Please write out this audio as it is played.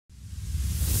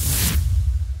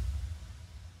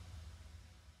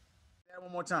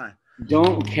One more time.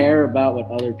 Don't care about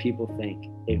what other people think.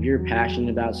 If you're passionate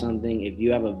about something, if you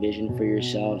have a vision for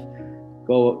yourself,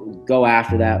 go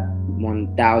after that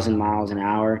 1,000 miles an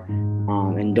hour,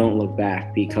 and don't look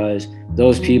back, because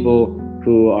those people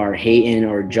who are hating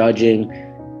or judging,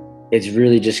 it's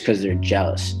really just because they're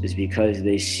jealous. It's because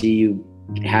they see you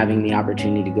having the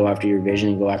opportunity to go after your vision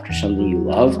and go after something you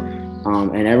love.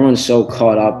 And everyone's so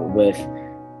caught up with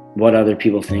what other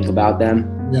people think about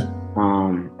them. Yeah.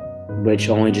 Which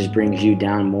only just brings you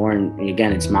down more. And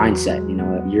again, it's mindset. You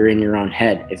know, you're in your own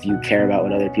head if you care about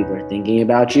what other people are thinking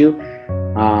about you.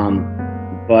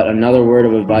 But another word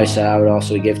of advice that I would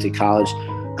also give to college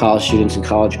students and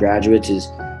college graduates is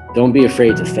don't be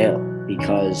afraid to fail,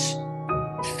 because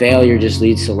failure just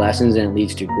leads to lessons and it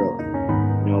leads to growth.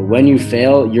 You know, when you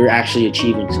fail, you're actually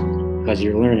achieving something because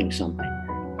you're learning something.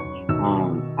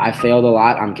 I failed a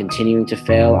lot. I'm continuing to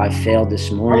fail. I failed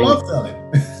this morning. I love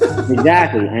failing.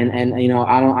 Exactly. And you know,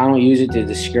 I don't use it to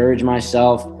discourage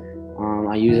myself.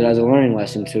 I use it as a learning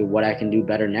lesson to what I can do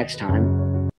better next time.